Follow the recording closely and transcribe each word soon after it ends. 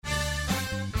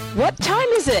What time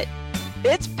is it?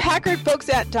 It's Packard Folks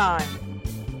at time.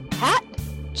 Hat?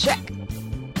 Check.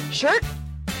 Shirt?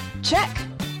 Check.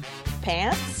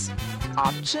 Pants?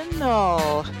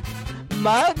 Optional.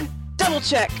 Mug? Double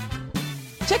check.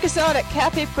 Check us out at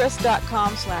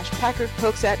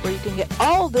cafepress.com/PackardFolksat where you can get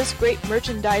all this great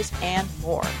merchandise and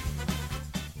more.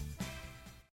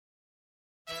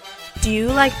 Do you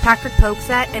like Packard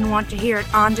Folksat and want to hear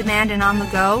it on demand and on the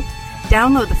go?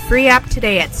 Download the free app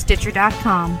today at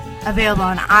Stitcher.com. Available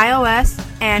on iOS,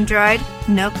 Android,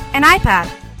 Nook, and iPad.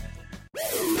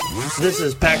 This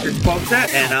is Packard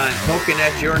Folksat, and I'm poking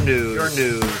at your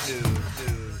news.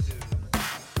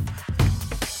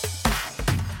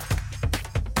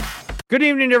 Good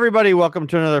evening, everybody. Welcome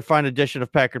to another fine edition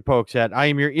of Packard Folksat. I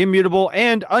am your immutable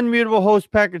and unmutable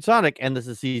host, Packard Sonic, and this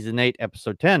is Season 8,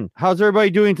 Episode 10. How's everybody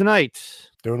doing tonight?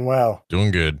 Doing well. Doing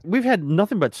good. We've had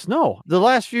nothing but snow. The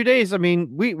last few days, I mean,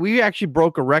 we actually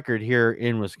broke a record here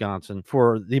in Wisconsin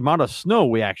for the amount of snow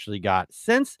we actually got.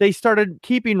 Since they started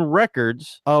keeping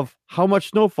records of how much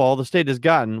snowfall the state has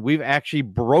gotten, we've actually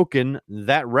broken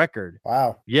that record.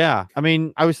 Wow. Yeah. I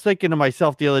mean, I was thinking to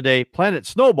myself the other day, Planet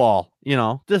Snowball, you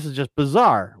know, this is just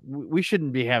bizarre. We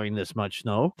shouldn't be having this much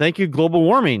snow. Thank you, global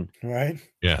warming. Right.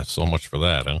 Yeah, so much for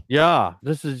that, huh? Yeah,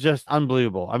 this is just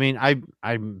unbelievable. I mean,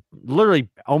 I'm literally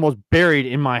almost buried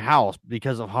in my house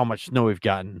because of how much snow we've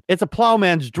gotten. It's a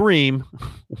plowman's dream,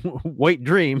 white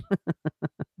dream,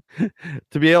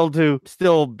 to be able to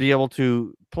still be able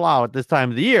to plow at this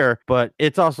time of the year, but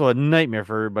it's also a nightmare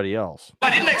for everybody else.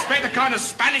 I didn't expect a kind of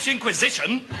Spanish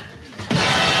Inquisition.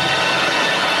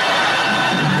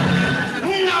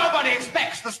 Nobody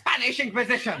expects the Spanish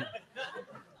Inquisition.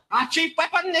 Our chief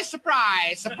weapon is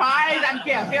surprise. Surprise and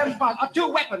fear. Fear and surprise. Our two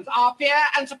weapons are fear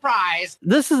and surprise.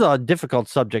 This is a difficult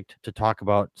subject to talk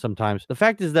about sometimes. The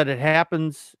fact is that it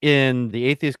happens in the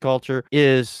atheist culture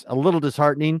is a little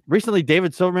disheartening. Recently,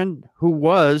 David Silverman, who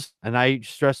was, and I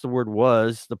stress the word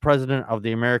was, the president of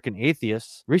the American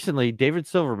Atheists. Recently, David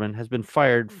Silverman has been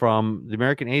fired from the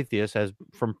American Atheists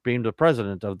from being the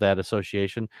president of that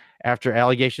association after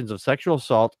allegations of sexual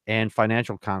assault and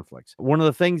financial conflicts. One of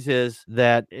the things is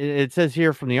that it says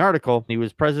here from the article, he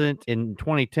was president in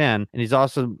 2010, and he's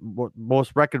also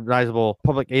most recognizable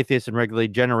public atheist and regularly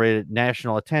generated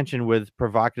national attention with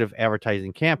provocative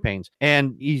advertising campaigns.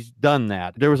 And he's done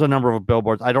that. There was a number of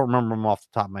billboards. I don't remember them off the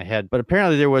top of my head, but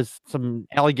apparently there was some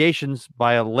allegations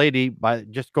by a lady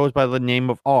just goes by the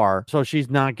name of R. So she's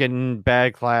not getting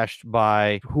backlashed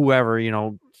by whoever, you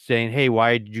know, saying, hey,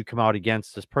 why did you come out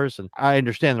against this person? I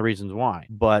understand the reasons why.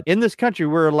 But in this country,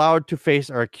 we're allowed to face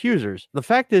our accusers. The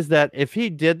fact is that if he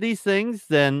did these things,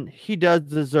 then he does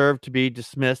deserve to be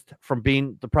dismissed from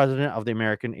being the president of the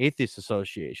American Atheist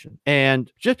Association.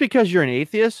 And just because you're an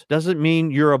atheist doesn't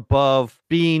mean you're above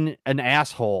being an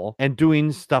asshole and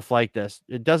doing stuff like this.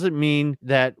 It doesn't mean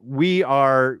that we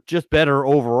are just better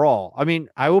overall. I mean,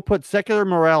 I will put secular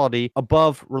morality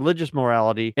above religious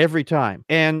morality every time.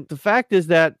 And the fact is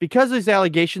that because these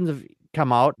allegations have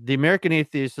come out, the American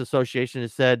Atheist Association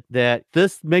has said that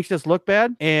this makes us look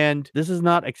bad and this is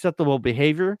not acceptable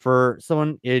behavior for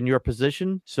someone in your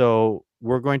position. So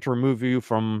we're going to remove you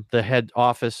from the head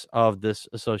office of this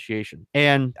association.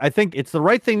 And I think it's the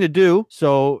right thing to do.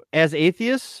 So as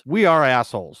atheists, we are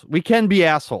assholes. We can be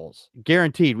assholes.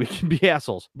 Guaranteed, we can be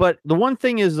assholes. But the one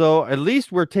thing is, though, at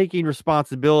least we're taking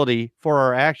responsibility for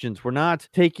our actions. We're not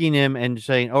taking him and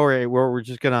saying, all right, we're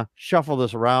just going to shuffle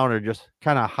this around or just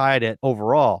kind of hide it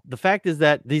overall. The fact is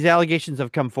that these allegations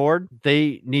have come forward.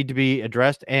 They need to be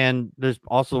addressed. And there's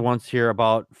also ones here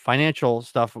about financial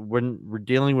stuff when we're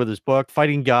dealing with his book,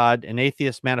 Fighting God, an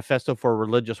Atheist Manifesto for a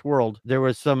Religious World. There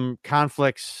was some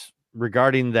conflicts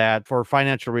regarding that for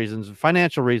financial reasons.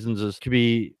 Financial reasons could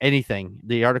be anything.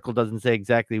 The article doesn't say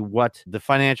exactly what the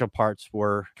financial parts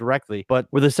were directly, but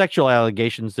with the sexual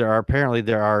allegations, there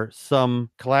are some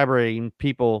collaborating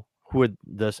people with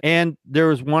this. And there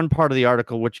was one part of the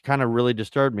article which kind of really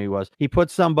disturbed me was he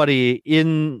put somebody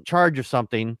in charge of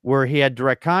something where he had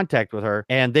direct contact with her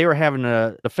and they were having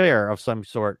an affair of some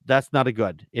sort. That's not a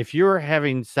good. If you're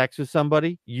having sex with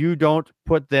somebody, you don't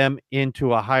put them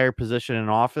into a higher position in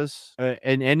office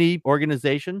in any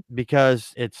organization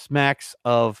because it smacks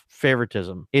of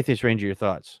favoritism. Atheist Ranger, your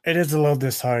thoughts? It is a little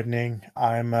disheartening.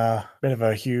 I'm a bit of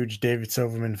a huge David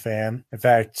Silverman fan. In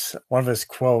fact, one of his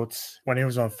quotes when he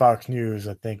was on Fox Fox News,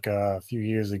 I think a few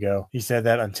years ago. He said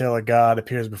that until a God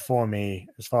appears before me,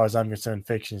 as far as I'm concerned,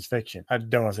 fiction is fiction. I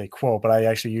don't want to say quote, but I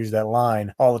actually use that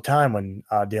line all the time when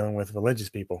dealing with religious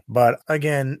people. But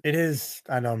again, it is,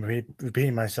 I know I'm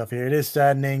repeating myself here, it is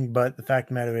saddening, but the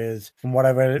fact of the matter is, from what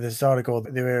I read in this article,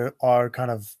 there are kind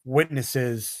of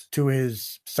witnesses to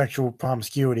his sexual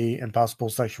promiscuity and possible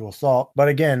sexual assault. But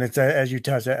again, it's as you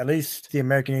touched, at least the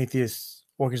American Atheists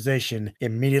organization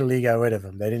immediately got rid of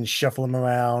him. They didn't shuffle him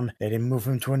around. They didn't move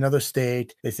him to another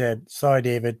state. They said, sorry,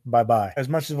 David, bye-bye. As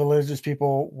much as religious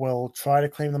people will try to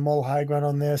claim the moral high ground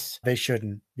on this, they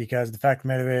shouldn't. Because the fact of the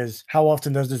matter is, how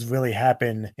often does this really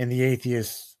happen in the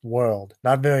atheist world?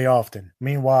 Not very often.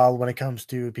 Meanwhile, when it comes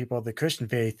to people of the Christian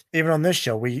faith, even on this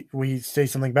show, we say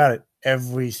something about it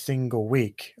every single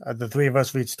week. The three of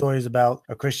us read stories about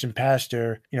a Christian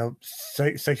pastor,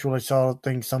 sexually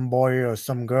assaulting some boy or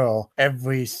some girl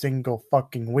every single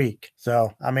fucking week.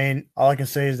 So, I mean, all I can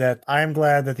say is that I am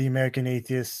glad that the American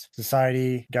Atheist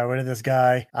Society got rid of this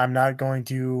guy. I'm not going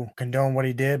to condone what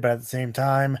he did, but at the same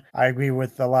time, I agree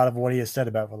with a lot of what he has said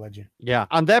about religion. Yeah.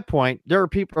 On that point, there are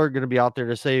people who are going to be out there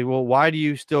to say, well, why do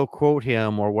you still quote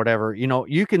him or whatever?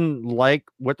 You can like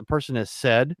what the person has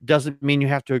said. Doesn't mean you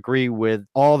have to agree with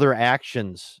all their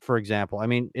actions, for example. I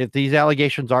mean, if these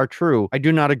allegations are true, I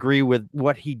do not agree with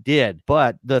what he did.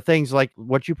 But the things like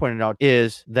what you pointed out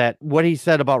is that what he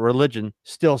said about religion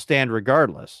still stand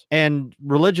regardless. And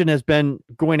religion has been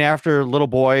going after little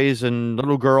boys and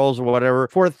little girls or whatever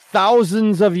for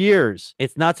thousands of years.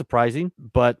 It's not surprising,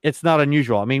 but it's not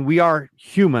unusual. I mean, we are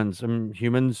humans, and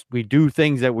humans, we do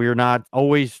things that we're not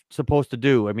always supposed to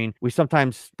do. I mean, we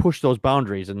sometimes push those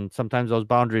boundaries, and sometimes those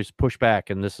boundaries push back,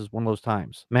 and this is one of those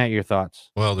times. Matt, your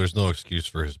thoughts? Well, there's no excuse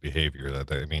for his behavior.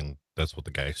 That's what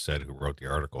the guy said who wrote the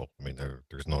article. I mean,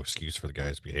 there's no excuse for the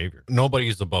guy's behavior.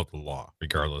 Nobody's above the law,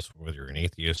 regardless of whether you're an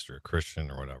atheist or a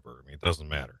Christian or whatever. I mean, it doesn't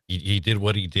matter. He did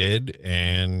what he did,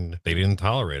 and they didn't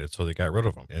tolerate it, so they got rid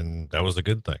of him. And that was a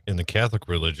good thing. In the Catholic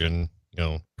religion,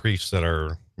 priests that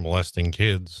are molesting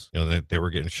kids, they were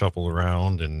getting shuffled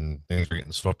around and things were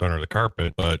getting swept under the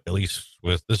carpet. But at least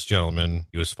with this gentleman,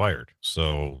 he was fired.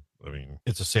 So, I mean,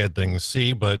 it's a sad thing to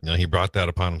see, but he brought that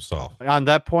upon himself. On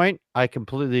that point, I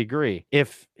completely agree.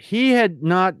 If he had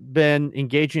not been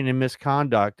engaging in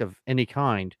misconduct of any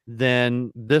kind,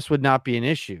 then this would not be an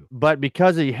issue. But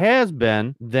because he has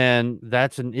been, then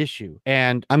that's an issue.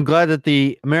 And I'm glad that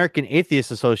the American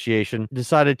Atheist Association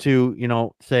decided to,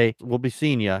 say, we'll be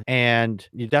seeing you, and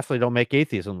you definitely don't make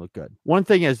atheism look good. One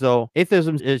thing is, though,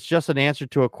 atheism is just an answer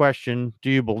to a question, do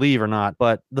you believe or not?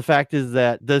 But the fact is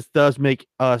that this does make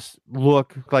us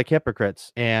look like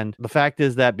hypocrites. And the fact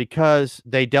is that because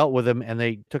they dealt with him and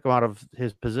they took him out of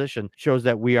his position shows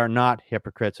that we are not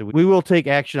hypocrites. We will take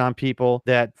action on people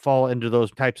that fall into those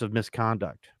types of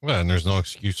misconduct. Well, and there's no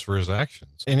excuse for his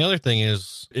actions. And the other thing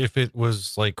is, if it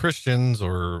was like Christians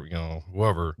or,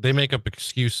 whoever, they make up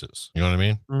excuses. You know what I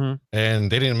mean? Mm-hmm.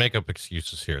 And they didn't make up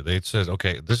excuses here. They said,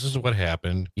 okay, this is what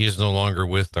happened. He is no longer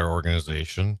with our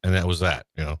organization. And that was that,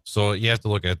 So you have to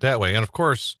look at it that way. And of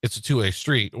course, it's a two-way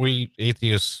street. We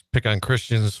atheists pick on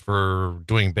Christians for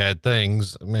doing bad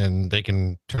things, and they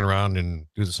can turn around and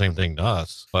do the same thing to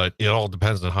us. But it all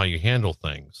depends on how you handle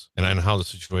things and on how the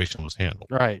situation was handled.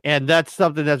 Right. And that's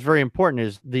something that's very important,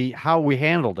 is how we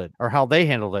handled it, or how they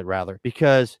handled it rather,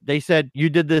 because they said, you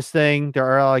did this thing, there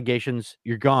are allegations,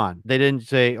 you're gone. They didn't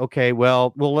say, okay,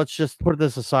 well, let's just put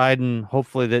this aside and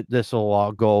hopefully that this will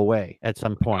all go away at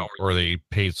some point. Or they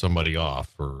paid somebody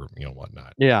off or,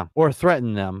 whatnot. Yeah. Or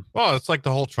threaten them. Well, it's like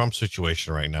the whole Trump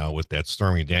situation right now with that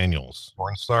Stormy Daniels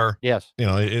porn star. Yes.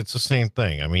 It's the same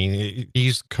thing. I mean,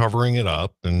 he's covering it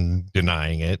up and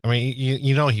denying it. I mean,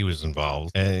 he was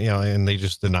involved, and and they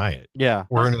just deny it. Yeah.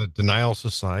 We're in a denial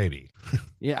society.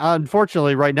 Yeah,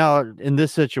 unfortunately, right now in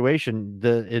this situation,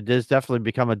 it has definitely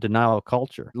become a denial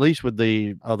culture, at least with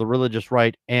the religious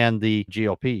right and the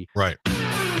GOP. Right.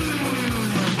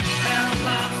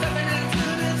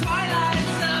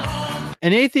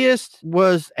 An atheist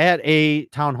was at a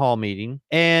town hall meeting,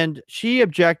 and she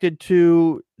objected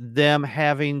to them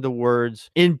having the words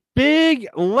in big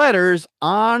letters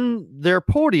on their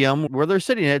podium where they're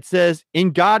sitting. It says,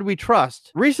 "In God we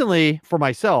trust." Recently, for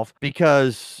myself,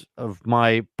 because of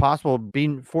my possible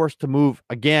being forced to move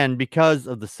again because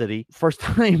of the city, first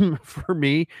time for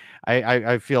me,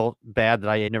 I feel bad that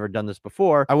I had never done this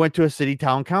before. I went to a city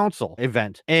town council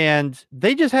event, and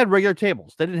they just had regular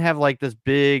tables. They didn't have like this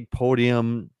big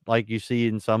podium like you see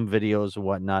in some videos and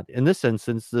whatnot. In this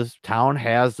instance, this town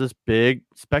has this big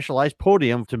specialized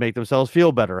podium to make themselves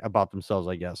feel better about themselves,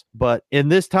 I guess. But in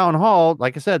this town hall,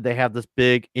 like I said, they have this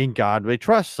big "In God We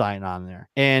Trust" sign on there.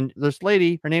 And this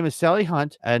lady, her name is Sally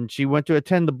Hunt, and she went to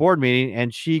attend the board meeting,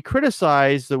 and she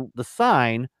criticized the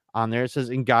sign on there. It says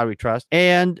 "In God We Trust,"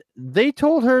 and they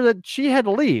told her that she had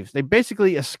to leave. They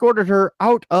basically escorted her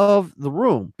out of the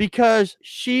room because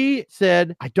she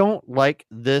said, "I don't like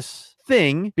this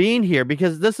thing being here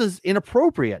because this is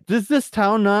inappropriate." Does this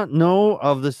town not know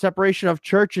of the separation of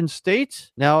church and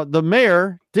state? Now, the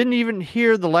mayor didn't even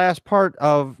hear the last part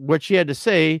of what she had to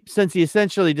say, since he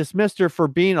essentially dismissed her for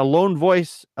being a lone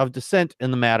voice of dissent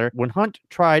in the matter. When Hunt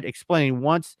tried explaining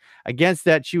once against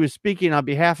that she was speaking on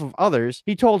behalf of others,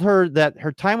 he told her that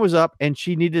her time was up and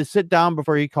she needed to sit down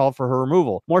before he called for her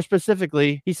removal. More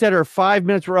specifically, he said her 5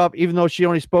 minutes were up, even though she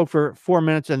only spoke for 4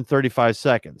 minutes and 35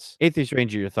 seconds. Atheist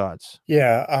Ranger, your thoughts?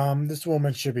 Yeah, this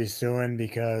woman should be suing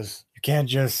because you can't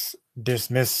just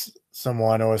dismiss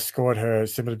someone or escort her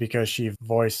simply because she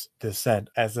voiced dissent.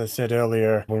 As I said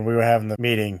earlier when we were having the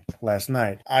meeting last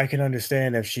night, I can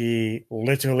understand if she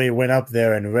literally went up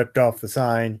there and ripped off the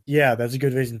sign. Yeah, that's a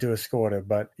good reason to escort her,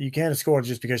 but you can't escort her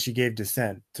just because she gave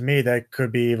dissent. To me, that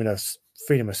could be even a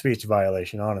freedom of speech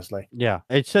violation, honestly. Yeah.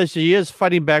 It says she is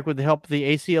fighting back with the help of the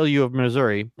ACLU of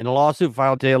Missouri. In a lawsuit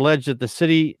filed, they allege that the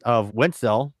city of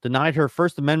Wentzell denied her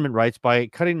First Amendment rights by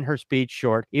cutting her speech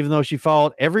short, even though she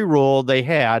followed every rule they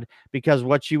had because of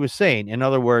what she was saying. In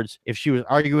other words, if she was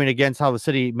arguing against how the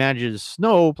city manages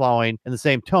snow plowing in the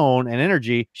same tone and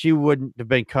energy, she wouldn't have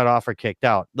been cut off or kicked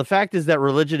out. The fact is that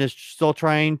religion is still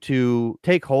trying to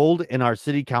take hold in our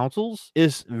city councils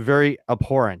is very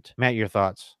abhorrent. Matt, your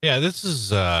thoughts? Yeah, this is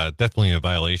definitely a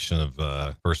violation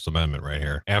of First Amendment right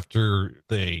here. After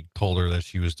they told her that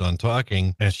she was done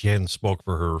talking and she hadn't spoke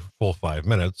for her full 5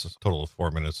 minutes, a total of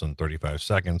 4 minutes and 35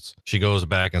 seconds, she goes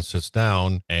back and sits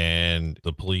down and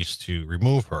the police to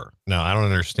remove her. Now, I don't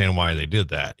understand why they did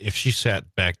that. If she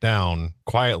sat back down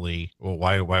quietly, well,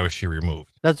 why was she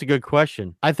removed? That's a good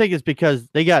question. I think it's because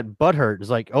they got butthurt. It's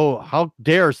like, oh, how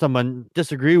dare someone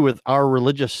disagree with our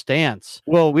religious stance?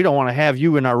 Well, we don't want to have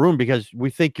you in our room because we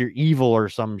think you're evil or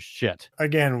some shit.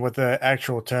 Again, with the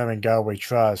actual term "In God We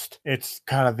Trust," it's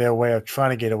kind of their way of trying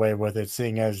to get away with it,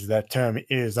 seeing as that term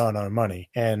is on our money.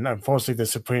 And unfortunately, the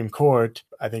Supreme Court,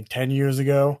 I think 10 years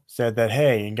ago, said that,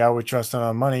 hey, "In God We Trust" on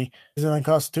our money isn't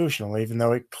unconstitutional, even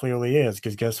though it clearly is,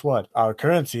 because guess what? Our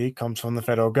currency comes from the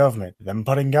federal government. Them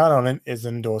putting God on it is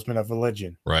an endorsement of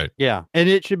religion. Right. Yeah, and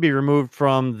it should be removed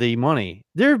from the money.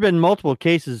 There have been multiple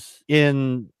cases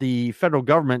in the federal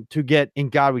government to get "In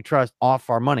God We Trust" off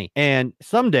our money. And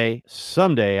someday,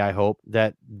 I hope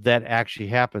that actually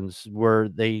happens, where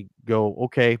they go,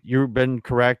 okay, you've been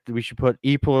correct. We should put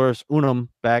 "E pluribus unum"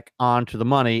 back onto the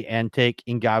money and take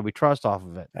 "In God We Trust" off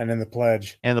of it. And in the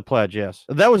pledge. And the pledge, yes.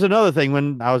 That was another thing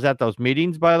when I was at those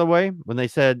meetings, by the way, when they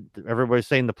said everybody's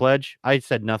saying the pledge, I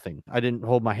said nothing. I didn't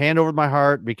hold my hand over my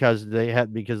heart because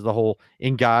the whole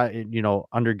 "In God,"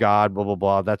 under God, blah, blah,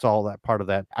 blah. That's all that part of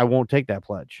that. I won't take that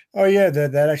pledge. Oh, yeah,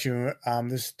 that actually,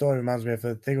 this story reminds me of,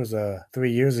 I think it was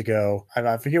 3 years ago.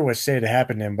 I forget what state it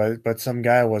happened in, but some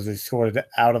guy was escorted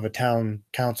out of a town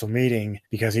council meeting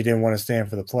because he didn't want to stand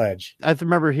for the pledge. I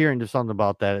remember hearing something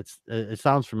about that. It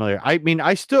sounds familiar. I mean,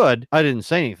 I stood. I didn't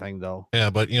say anything, though.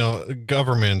 Yeah, but,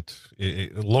 government,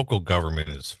 local government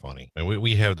is funny. And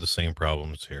we have the same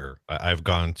problems here. I've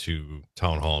gone to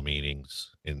town hall meetings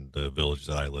in the village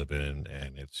that I live in,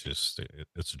 and it's just,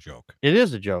 it's a joke. It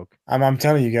is a joke. I'm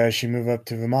telling you guys, should move up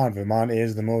to Vermont. Vermont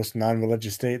is the most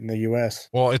non-religious state in the U.S.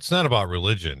 Well, it's not about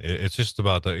religion. It's just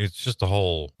about it's just the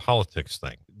whole politics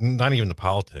thing. Not even the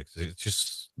politics. It's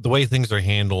just the way things are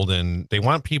handled, and they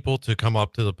want people to come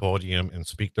up to the podium and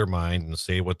speak their mind and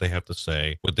say what they have to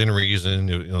say within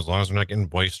reason, as long as they're not getting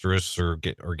boisterous or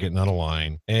getting out of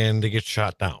line, and they get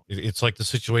shot down. It's like the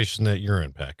situation that you're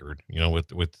in, Packard, with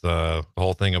the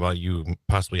whole thing about you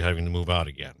possibly having to move out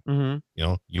again.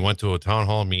 Mm-hmm. You went to a town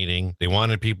hall meeting. They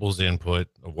wanted people's input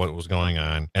of what was going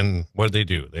on, and what did they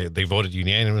do? They voted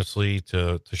unanimously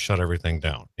to shut everything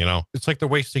down. It's like they're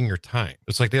wasting your time.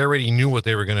 It's like they already knew what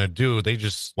they were going to do. They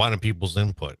just wanted people's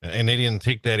input, and they didn't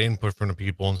take that input from the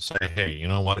people and say, hey, you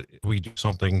know what, we do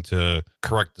something to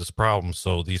correct this problem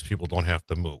so these people don't have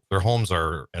to move. Their homes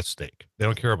are at stake. They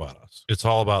don't care about us. It's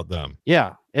all about them.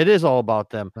 Yeah. It is all about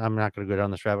them. I'm not going to go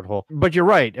down this rabbit hole, but you're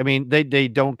right. I mean, they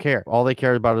don't care. All they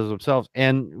care about is themselves.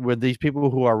 And with these people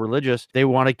who are religious, they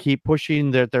want to keep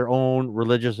pushing their own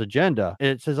religious agenda.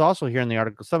 It says also here in the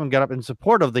article, someone got up in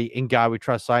support of the "In God We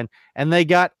Trust" sign, and they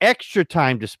got extra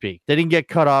time to speak. They didn't get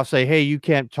cut off, say, hey, you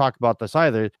can't talk about this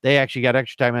either. They actually got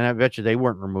extra time, and I bet you they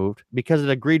weren't removed because it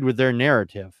agreed with their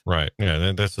narrative. Right.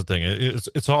 Yeah, that's the thing.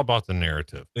 It's all about the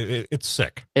narrative. It's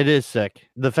sick. It is sick.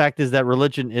 The fact is that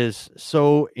religion is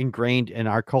so ingrained in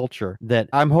our culture that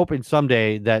I'm hoping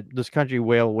someday that this country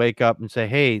will wake up and say,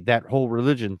 hey, that whole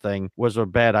religion thing was a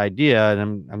bad idea,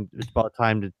 and it's about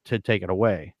time to take it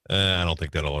away. I don't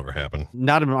think that'll ever happen.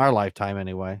 Not in our lifetime,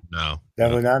 anyway. No.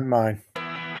 Definitely not in mine.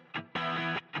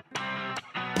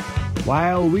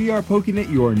 While we are poking at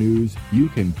your news, you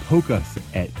can poke us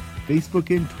at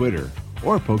Facebook and Twitter,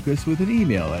 or poke us with an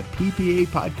email at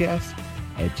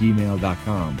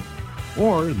ppapodcast@gmail.com,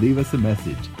 or leave us a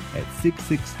message at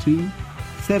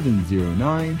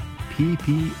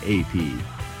 662-709-PPAP.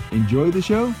 Enjoy the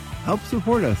show? Help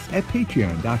support us at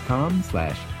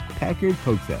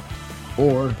patreon.com/PackardPokesat,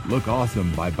 or look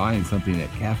awesome by buying something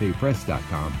at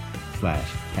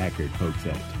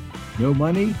cafepress.com/PackardPokesat. No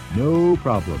money, no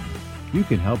problem. You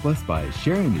can help us by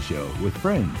sharing the show with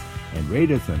friends and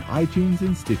rate us on iTunes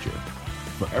and Stitcher.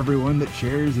 For everyone that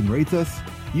shares and rates us,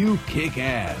 you kick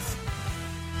ass.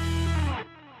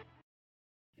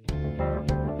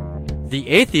 The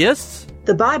Atheists,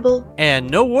 The Bible. and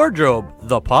No Wardrobe,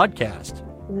 the podcast.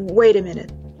 Wait a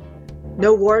minute.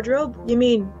 No wardrobe? You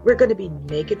mean we're going to be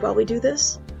naked while we do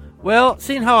this? Well,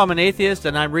 seeing how I'm an atheist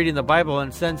and I'm reading the Bible,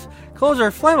 and since clothes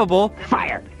are flammable,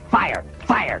 Fire! Fire!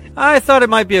 Fire! I thought it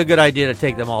might be a good idea to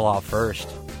take them all off first.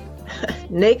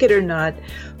 Naked or not,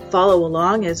 follow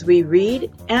along as we read,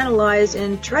 analyze,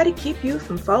 and try to keep you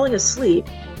from falling asleep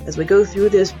as we go through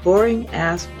this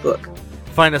boring-ass book.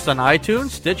 Find us on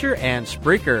iTunes, Stitcher, and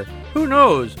Spreaker. Who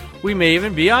knows? We may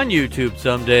even be on YouTube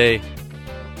someday.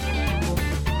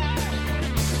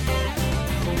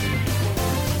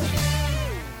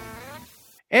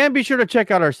 And be sure to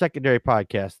check out our secondary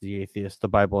podcast, The Atheist, the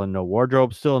Bible, and No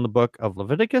Wardrobe, still in the book of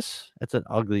Leviticus. It's an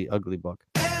ugly, ugly book.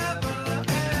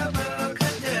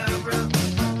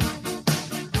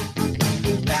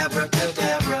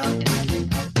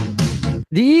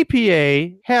 The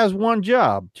EPA has one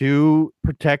job: to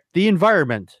protect the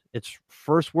environment. It's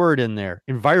first word in there: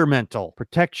 Environmental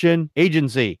Protection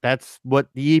Agency. That's what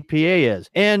the EPA is.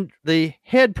 And the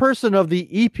head person of the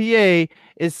EPA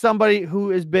is somebody who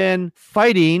has been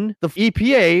fighting the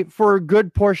EPA for a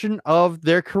good portion of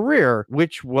their career,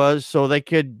 which was so they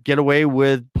could get away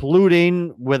with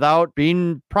polluting without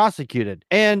being prosecuted.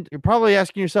 And you're probably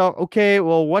asking yourself, okay,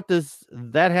 well, what does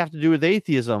that have to do with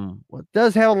atheism? Well, it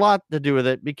does have a lot to do with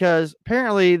it, because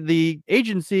apparently the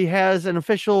agency has an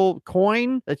official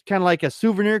coin that's kind of like a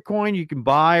souvenir coin you can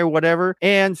buy or whatever.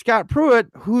 And Scott Pruitt,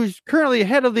 who's currently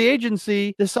head of the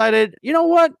agency, decided, you know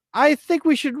what? I think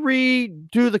we should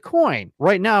redo the coin.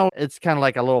 Right now, it's kind of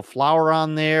like a little flower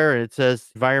on there. And it says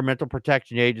Environmental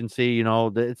Protection Agency. You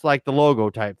know, it's like the logo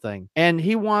type thing. And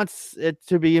he wants it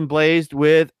to be emblazed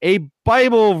with a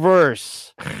Bible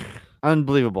verse.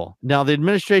 Unbelievable. Now, the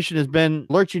administration has been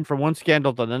lurching from one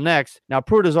scandal to the next. Now,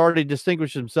 Pruitt has already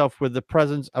distinguished himself with the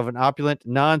presence of an opulent,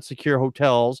 non-secure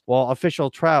hotels while official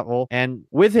travel, and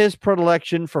with his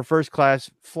predilection for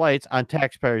first-class flights on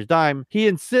taxpayers' dime, he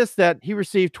insists that he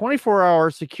received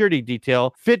 24-hour security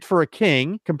detail fit for a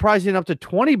king, comprising up to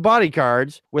 20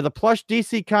 bodyguards with a plush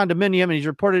DC condominium, and he's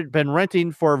reported been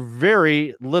renting for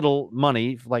very little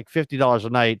money, like $50 a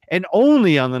night, and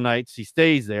only on the nights he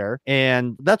stays there.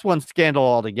 And that's one scandal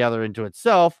altogether into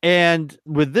itself. And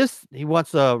with this, he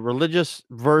wants a religious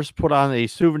verse put on a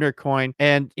souvenir coin,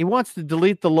 and he wants to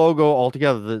delete the logo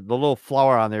altogether, the little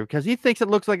flower on there, because he thinks it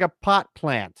looks like a pot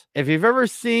plant. If you've ever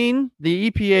seen the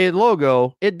EPA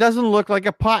logo, it doesn't look like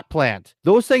a pot plant.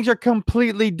 Those things are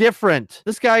completely different.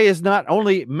 This guy is not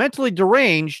only mentally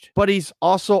deranged, but he's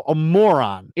also a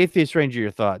moron. Atheist Ranger,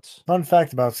 your thoughts? Fun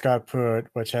fact about Scott Pruitt,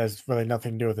 which has really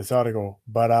nothing to do with this article,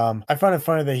 but I find it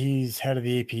funny that he's head of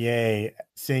the EPA,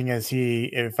 seeing as he,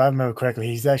 if I remember correctly,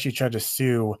 he's actually tried to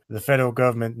sue the federal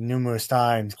government numerous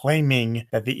times, claiming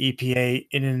that the EPA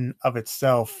in and of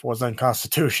itself was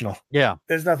unconstitutional. Yeah.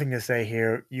 There's nothing to say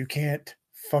here. You can't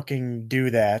fucking do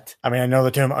that. I mean, I know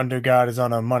the term under God is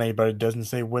on our money, but it doesn't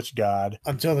say which God.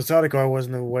 Until this article, I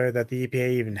wasn't aware that the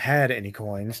EPA even had any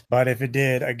coins. But if it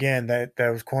did, again, that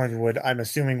those coins would, I'm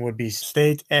assuming, would be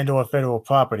state and or federal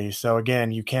property. So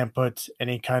again, you can't put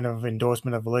any kind of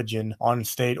endorsement of religion on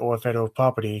state or federal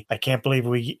property. I can't believe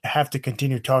we have to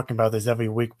continue talking about this every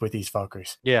week with these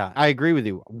fuckers. Yeah, I agree with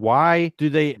you. Why do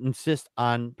they insist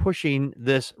on pushing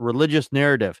this religious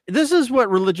narrative? This is what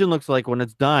religion looks like when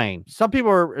it's dying. Some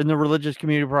people are in the religious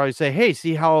community probably say, hey,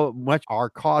 see how much our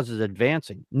cause is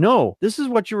advancing. No, this is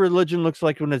what your religion looks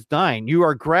like when it's dying. You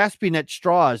are grasping at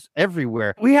straws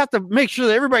everywhere. We have to make sure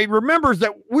that everybody remembers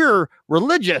that we're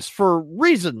religious for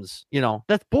reasons. You know,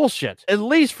 that's bullshit. At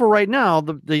least for right now,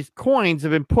 these coins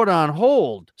have been put on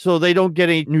hold so they don't get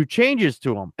any new changes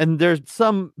to them. And there's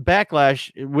some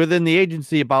backlash within the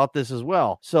agency about this as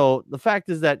well. So the fact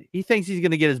is that he thinks he's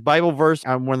going to get his Bible verse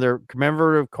on when they're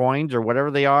commemorative coins or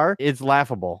whatever they are. It's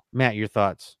laughable. Matt, your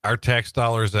thoughts? Our tax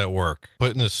dollars at work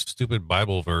putting this stupid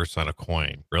Bible verse on a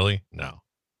coin. Really? No.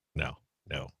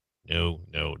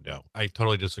 I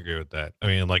totally disagree with that. I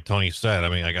mean, like Tony said, I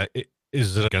mean,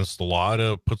 is it against the law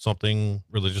to put something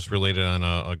religious related on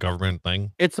a government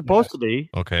thing? It's supposed to be.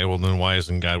 Okay, well then why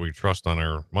isn't God we trust on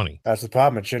our money? That's the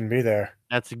problem. It shouldn't be there.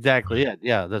 That's exactly it.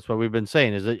 Yeah, that's what we've been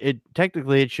saying. Is it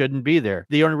technically it shouldn't be there.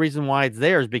 The only reason why it's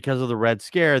there is because of the Red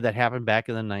Scare that happened back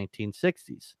in the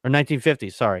 1960s or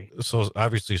 1950s. Sorry. So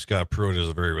obviously Scott Pruitt is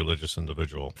a very religious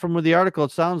individual. From what the article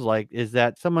it sounds like is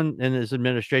that someone in his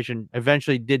administration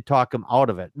eventually did talk him out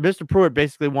of it. Mr. Pruitt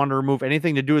basically wanted to remove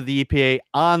anything to do with the EPA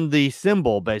on the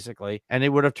symbol, basically, and it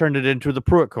would have turned it into the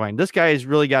Pruitt coin. This guy has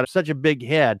really got such a big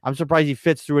head. I'm surprised he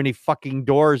fits through any fucking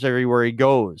doors everywhere he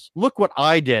goes. Look what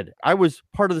I did. I was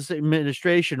part of this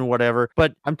administration or whatever,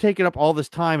 but I'm taking up all this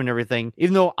time and everything.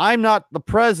 Even though I'm not the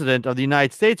president of the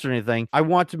United States or anything, I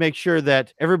want to make sure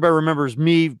that everybody remembers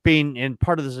me being in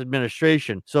part of this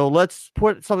administration. So let's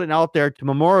put something out there to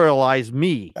memorialize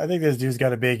me. I think this dude's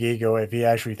got a big ego if he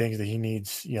actually thinks that he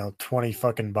needs, 20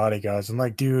 fucking bodyguards. I'm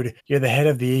like, dude, you're the head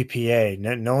of the EPA.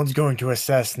 No one's going to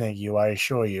assassinate you, I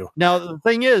assure you. Now, the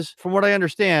thing is, from what I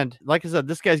understand, like I said,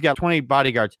 this guy's got 20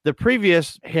 bodyguards. The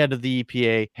previous head of the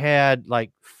EPA had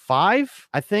like 5,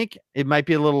 I think. It might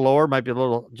be a little lower, might be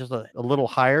just a little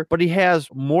higher, but he has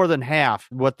more than half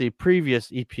what the previous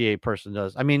EPA person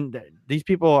does. I mean, these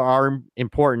people are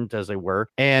important, as they were,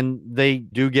 and they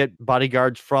do get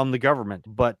bodyguards from the government,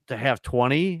 but to have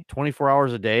 24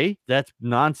 hours a day, that's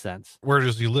nonsense. Where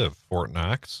does he live? Fort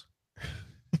Knox?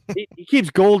 He keeps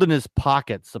gold in his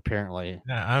pockets, apparently.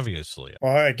 Yeah, obviously.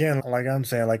 Well, again, like I'm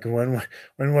saying, like when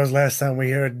was last time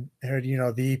we heard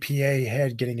the EPA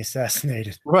head getting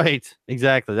assassinated? Right,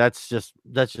 exactly. That's just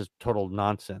total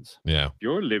nonsense. Yeah.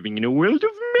 You're living in a world of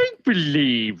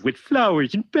make-believe with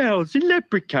flowers and bells and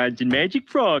leprechauns and magic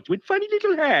frogs with funny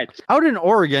little hats. Out in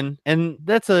Oregon, and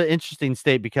that's an interesting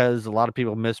state because a lot of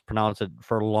people mispronounce it.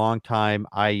 For a long time,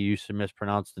 I used to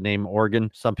mispronounce the name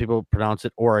Oregon. Some people pronounce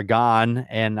it Oregon,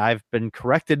 and I've been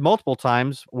corrected multiple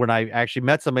times when I actually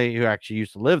met somebody who actually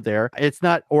used to live there. It's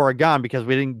not Oregon because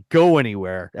we didn't go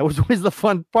anywhere. That was always the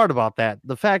fun part about that.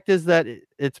 The fact is that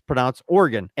it's pronounced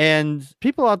Oregon, and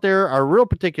people out there are real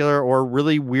particular or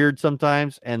really weird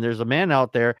sometimes. And there's a man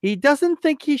out there, he doesn't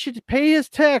think he should pay his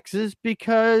taxes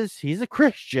because he's a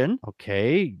Christian.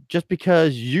 Okay, just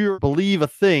because you believe a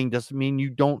thing doesn't mean you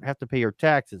don't have to pay your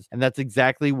taxes. And that's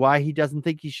exactly why he doesn't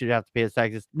think he should have to pay his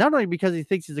taxes. Not only because he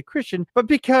thinks he's a Christian, but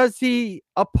because he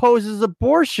opposes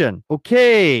abortion.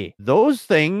 Okay, those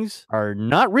things are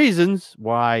not reasons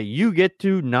why you get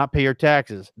to not pay your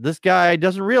taxes. This guy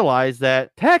doesn't realize that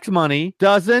tax money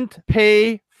doesn't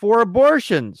pay for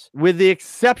abortions, with the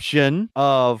exception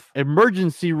of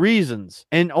emergency reasons.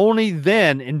 And only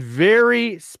then, in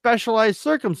very specialized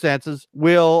circumstances,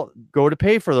 will go to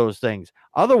pay for those things.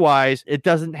 Otherwise, it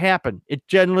doesn't happen. It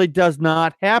generally does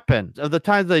not happen. Of the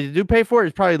times they do pay for it,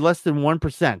 it's probably less than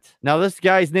 1%. Now, this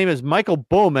guy's name is Michael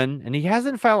Bowman, and he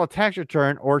hasn't filed a tax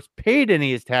return or paid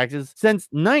any of his taxes since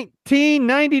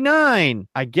 1999.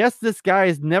 I guess this guy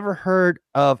has never heard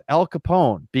of Al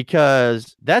Capone,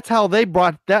 because that's how they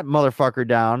brought that motherfucker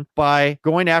down, by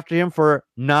going after him for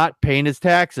not paying his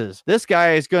taxes. This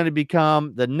guy is going to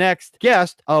become the next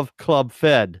guest of Club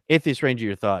Fed. Atheist Ranger,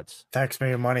 your thoughts?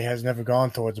 Taxpayer money has never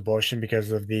gone towards abortion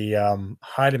because of the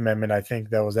Hyde Amendment, I think,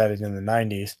 that was added in the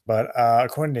 90s. But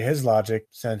according to his logic,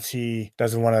 since he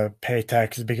doesn't want to pay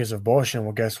taxes because of abortion,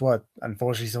 well, guess what?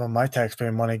 Unfortunately, some of my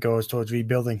taxpayer money goes towards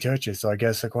rebuilding churches. So I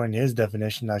guess according to his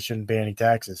definition, I shouldn't pay any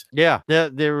taxes. Yeah,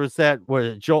 there was that,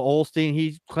 Joel Osteen.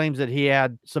 He claims that he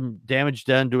had some damage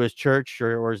done to his church,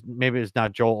 or maybe it's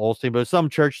not Joel Osteen, but some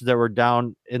churches that were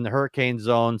down in the hurricane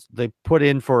zones. They put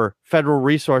in for federal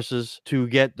resources to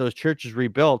get those churches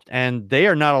rebuilt, and they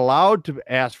are not allowed to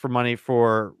ask for money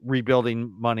for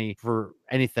rebuilding money for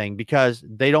anything because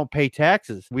they don't pay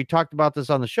taxes. We talked about this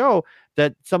on the show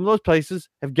that some of those places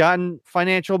have gotten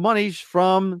financial monies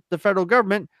from the federal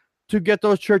government to get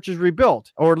those churches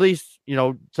rebuilt, or at least,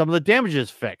 some of the damages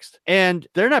fixed. And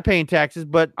they're not paying taxes,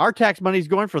 but our tax money is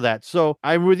going for that. So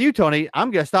I'm with you, Tony.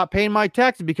 I'm going to stop paying my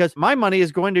taxes because my money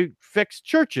is going to fix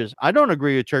churches. I don't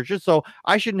agree with churches, so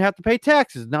I shouldn't have to pay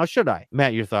taxes. Now, should I?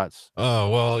 Matt, your thoughts? Oh,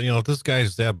 well, if this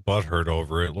guy's that butthurt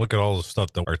over it, look at all the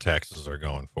stuff that our taxes are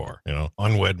going for.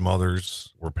 Unwed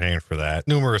mothers, we're paying for that.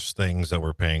 Numerous things that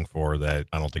we're paying for that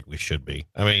I don't think we should be.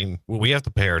 I mean, we have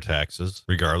to pay our taxes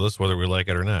regardless whether we like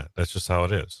it or not. That's just how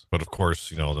it is. But of course,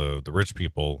 the rich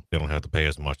people, they don't have to pay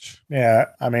as much. Yeah,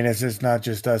 I mean, it's just not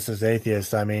just us as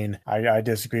atheists. I mean, I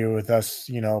disagree with us,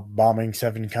 bombing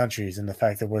 7 countries and the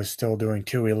fact that we're still doing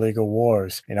 2 illegal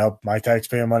wars. My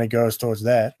taxpayer money goes towards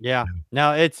that. Yeah.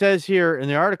 Now, it says here in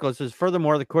the article, it says,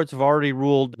 furthermore, the courts have already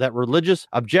ruled that religious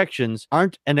objections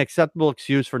aren't an acceptable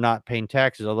excuse for not paying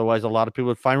taxes. Otherwise, a lot of people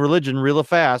would find religion real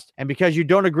fast. And because you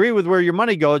don't agree with where your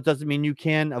money goes, doesn't mean you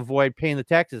can avoid paying the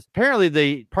taxes. Apparently,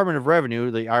 the Department of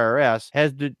Revenue, the IRS,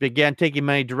 has began taking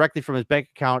money directly from his bank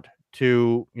account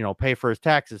to, pay for his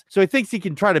taxes. So he thinks he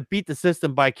can try to beat the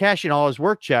system by cashing all his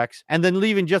work checks and then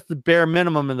leaving just the bare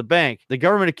minimum in the bank. The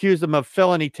government accused him of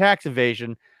felony tax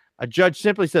evasion. A judge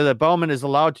simply said that Bauman is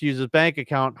allowed to use his bank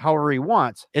account however he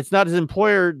wants. It's not his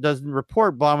employer doesn't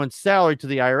report Bauman's salary to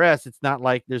the IRS. It's not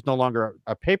like there's no longer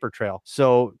a paper trail.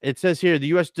 So it says here, the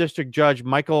U.S. District Judge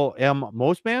Michael M.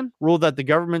 Mosman ruled that the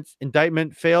government's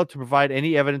indictment failed to provide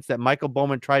any evidence that Michael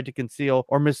Bauman tried to conceal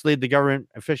or mislead the government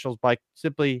officials by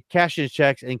simply cashing his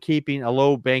checks and keeping a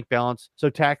low bank balance so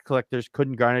tax collectors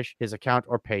couldn't garnish his account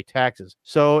or pay taxes.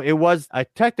 So it was a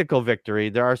technical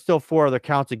victory. There are still 4 other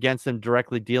counts against him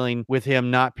directly dealing with him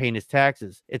not paying his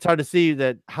taxes. It's hard to see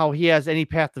that how he has any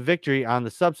path to victory on the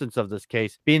substance of this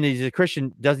case. Being that he's a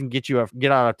Christian doesn't get you a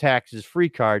get out of taxes free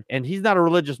card, and he's not a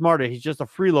religious martyr. He's just a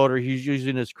freeloader. He's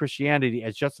using his Christianity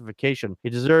as justification. He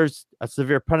deserves a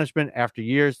severe punishment after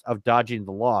years of dodging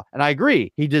the law. And I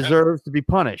agree, he deserves to be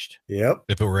punished. Yep.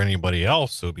 If it were anybody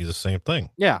else, it would be the same thing.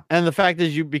 Yeah. And the fact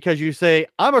is, because you say,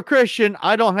 I'm a Christian,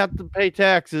 I don't have to pay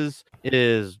taxes,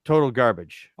 is total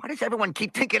garbage. Why does everyone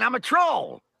keep thinking I'm a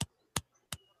troll?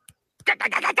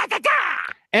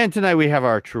 And tonight we have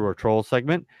our True or Troll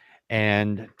segment.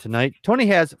 And tonight, Tony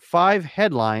has 5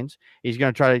 headlines. He's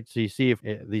going to try to see if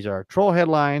these are troll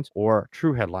headlines or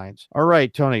true headlines. All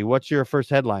right, Tony, what's your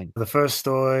first headline? The first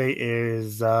story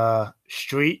is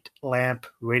street lamp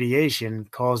radiation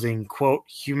causing, quote,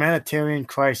 humanitarian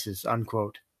crisis,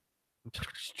 unquote.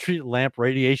 Street lamp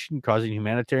radiation causing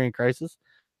humanitarian crisis?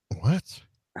 What?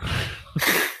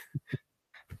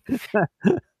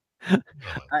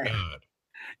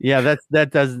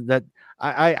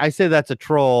 I say that's a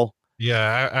troll.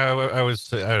 Yeah, I would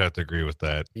say I'd have to agree with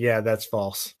that. Yeah, that's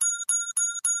false.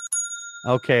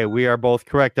 Okay, we are both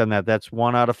correct on that. That's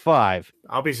 1 out of 5.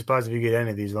 I'll be surprised if you get any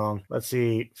of these wrong. Let's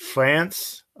see.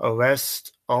 France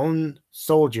arrests own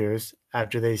soldiers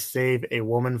after they save a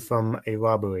woman from a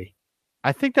robbery.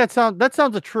 I think that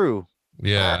sounds a true.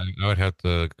 Yeah, I would have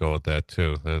to go with that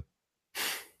too. That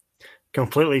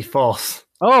completely false.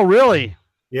 Oh, really?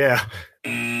 Yeah.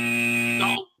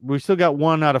 We still got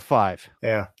 1 out of 5.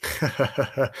 Yeah.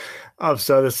 Oh,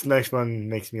 so this next one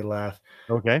makes me laugh.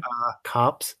 Okay.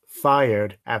 Cops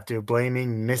fired after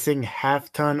blaming missing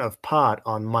half-ton of pot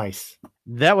on mice.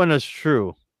 That one is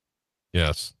true.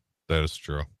 Yes, that is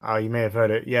true. Oh, you may have heard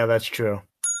it. Yeah, that's true.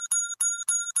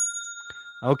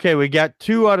 Okay, we got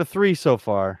 2 out of 3 so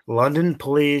far. London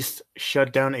police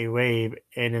shut down a rave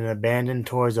in an abandoned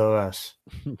Toys R Us.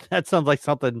 That sounds like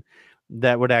something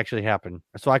that would actually happen.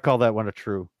 So I call that one a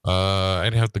true.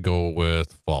 I'd have to go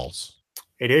with false.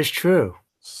 It is true.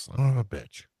 Son of a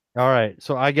bitch. All right,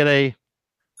 so I get a...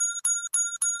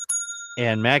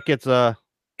 And Matt gets a...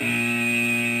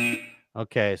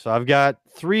 Okay, so I've got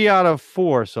 3 out of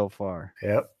 4 so far.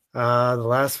 Yep. The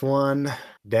last one,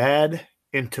 Dad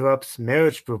interrupts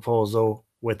marriage proposal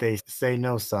with a say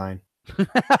no sign.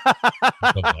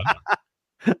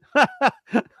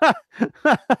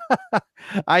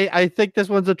 I think this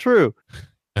one's a true.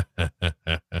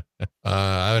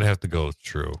 I would have to go with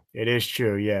true. It is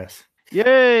true, yes.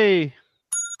 Yay!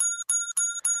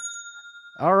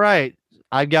 All right.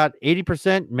 I got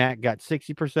 80%. Matt got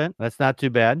 60%. That's not too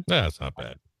bad. Yeah, that's not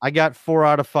bad. I got 4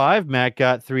 out of 5. Matt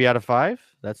got 3 out of 5.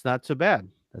 That's not so bad.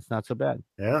 That's not so bad.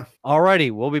 Yeah. All righty.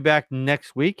 We'll be back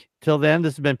next week. Till then,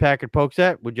 this has been Packard Pokes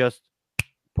At. We just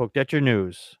poked at your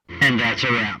news. And that's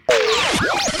a wrap.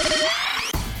 Bye.